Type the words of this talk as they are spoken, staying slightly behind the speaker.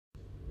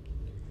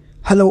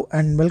Hello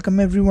and welcome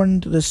everyone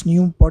to this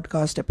new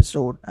podcast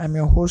episode. I'm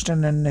your host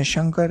Ananya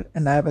Shankar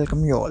and I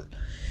welcome you all.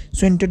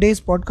 So in today's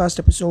podcast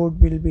episode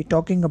we'll be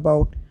talking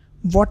about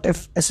what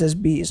if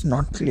SSB is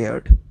not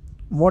cleared?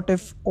 What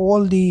if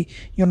all the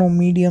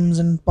mediums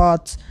and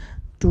paths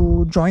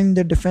to join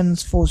the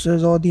defense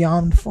forces or the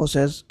armed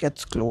forces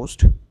gets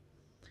closed?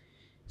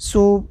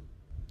 So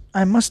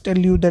I must tell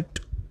you that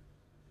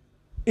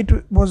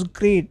it was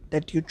great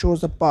that you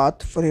chose a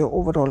path for your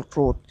overall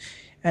growth,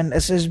 and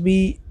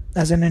SSB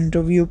as an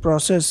interview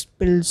process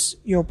builds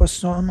your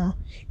persona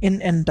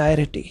in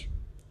entirety.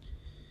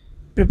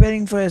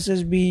 Preparing for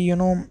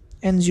SSB,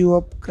 ends you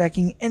up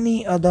cracking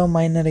any other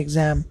minor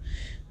exam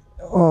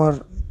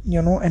or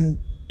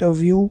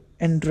interview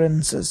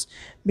entrances,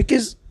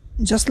 because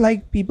just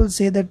like people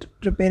say that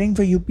preparing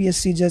for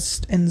UPSC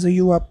just ends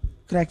you up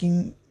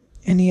cracking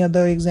any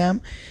other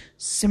exam,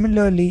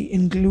 similarly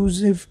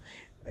inclusive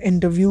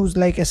interviews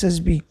like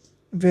SSB,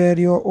 where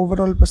your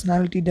overall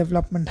personality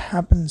development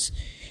happens,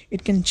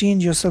 it can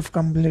change yourself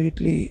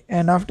completely,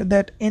 and after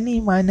that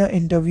any minor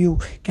interview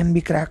can be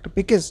cracked,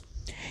 because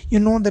you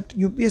know that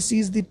UPSC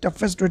is the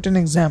toughest written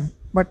exam,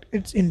 but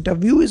its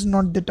interview is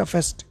not the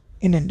toughest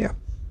in India.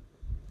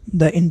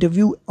 The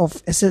interview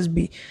of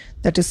SSB,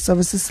 that is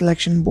Services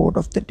Selection Board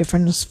of the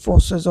Defense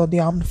Forces or the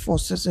Armed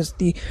Forces, is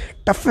the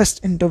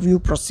toughest interview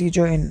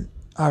procedure in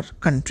our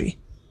country.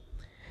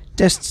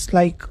 Tests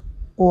like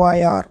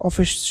OIR,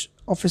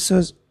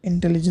 Officers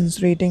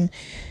Intelligence Rating,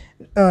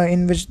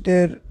 in which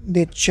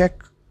they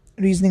check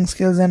reasoning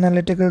skills,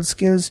 analytical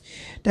skills.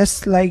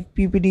 Tests like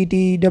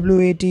PPDT,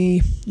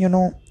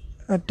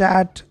 WAT,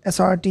 TAT,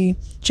 SRT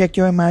check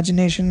your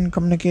imagination,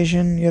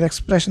 communication, your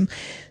expression.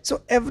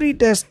 So every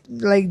test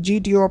like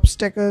GTO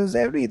obstacles,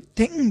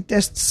 everything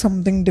tests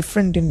something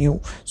different in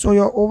you. So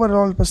your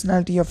overall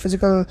personality, your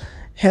physical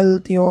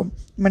health, your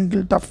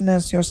mental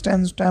toughness, your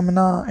strength,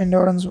 stamina,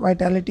 endurance,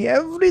 vitality,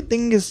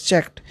 everything is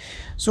checked.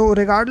 So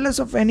regardless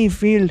of any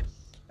field,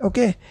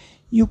 okay,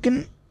 you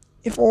can,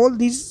 if all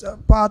these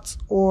paths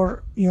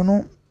or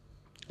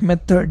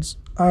methods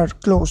are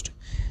closed,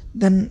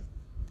 then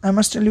I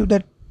must tell you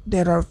that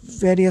there are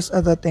various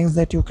other things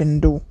that you can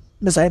do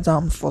besides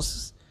armed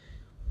forces.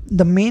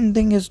 The main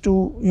thing is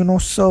to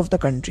serve the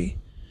country.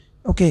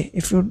 Okay,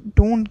 if you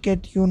don't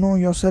get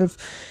yourself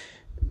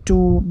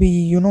to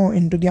be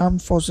into the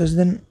armed forces,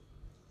 then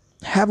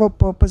have a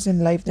purpose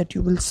in life that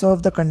you will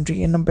serve the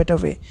country in a better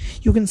way.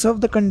 You can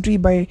serve the country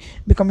by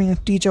becoming a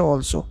teacher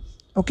also.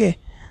 Okay,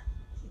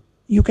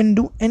 you can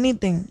do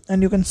anything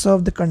and you can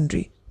serve the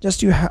country.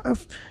 Just you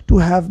have to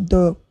have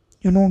the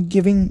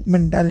giving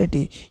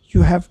mentality.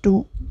 You have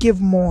to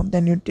give more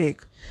than you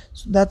take.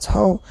 So that's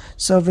how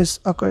service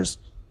occurs.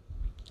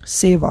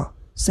 Seva,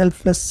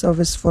 selfless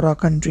service for our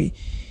country,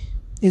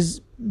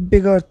 is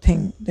bigger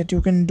thing that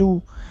you can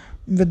do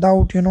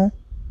without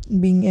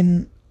being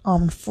in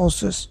armed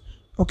forces.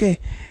 Okay,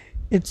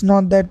 it's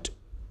not that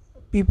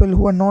people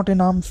who are not in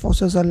armed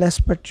forces are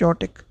less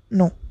patriotic.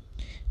 No,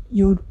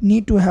 you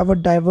need to have a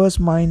diverse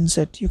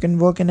mindset. You can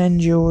work in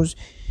NGOs,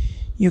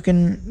 you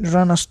can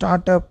run a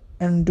startup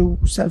and do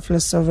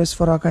selfless service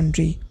for our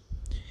country.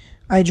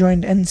 I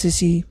joined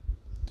NCC,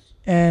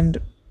 and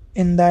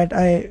in that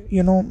I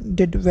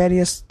did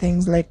various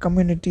things like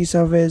community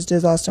service,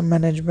 disaster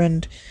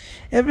management.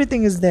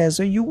 Everything is there.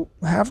 So you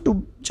have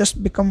to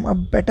just become a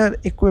better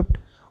equipped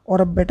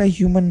or a better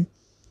human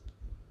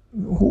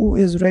who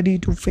is ready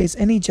to face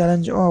any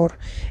challenge or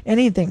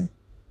anything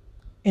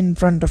in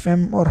front of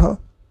him or her.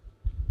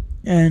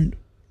 And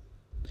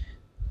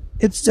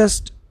it's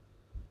just,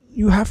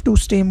 you have to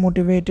stay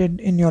motivated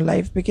in your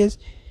life, because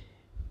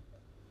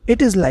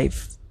it is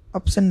life.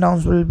 Ups and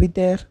downs will be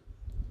there,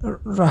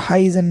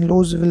 highs and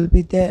lows will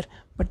be there,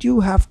 but you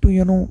have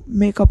to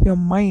make up your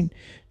mind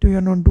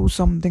to do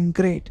something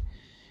great.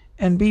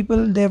 And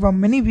there were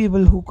many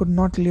people who could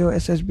not clear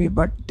SSB,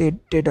 but they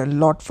did a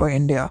lot for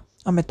India.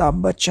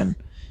 Amitabh Bachchan,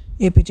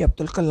 APJ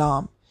Abdul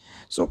Kalam.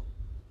 So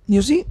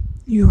you see,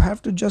 you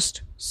have to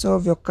just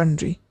serve your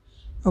country.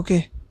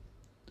 Okay,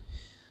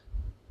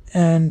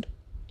 and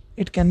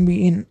it can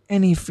be in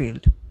any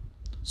field.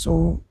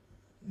 So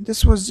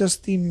this was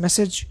just the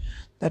message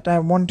that I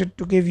wanted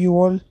to give you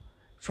all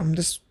from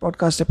this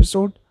podcast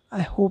episode.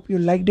 I hope you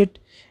liked it,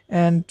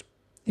 and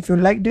if you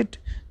liked it,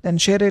 then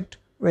share it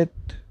with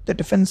the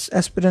defense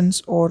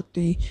aspirants or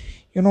the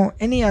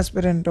any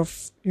aspirant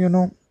of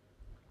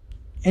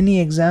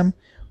any exam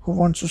who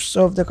wants to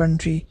serve the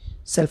country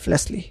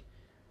selflessly.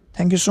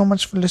 Thank you so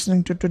much for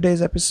listening to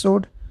today's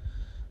episode.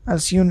 I'll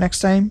see you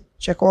next time.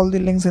 Check all the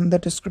links in the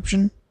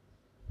description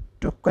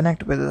to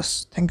connect with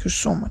us. Thank you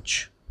so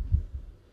much.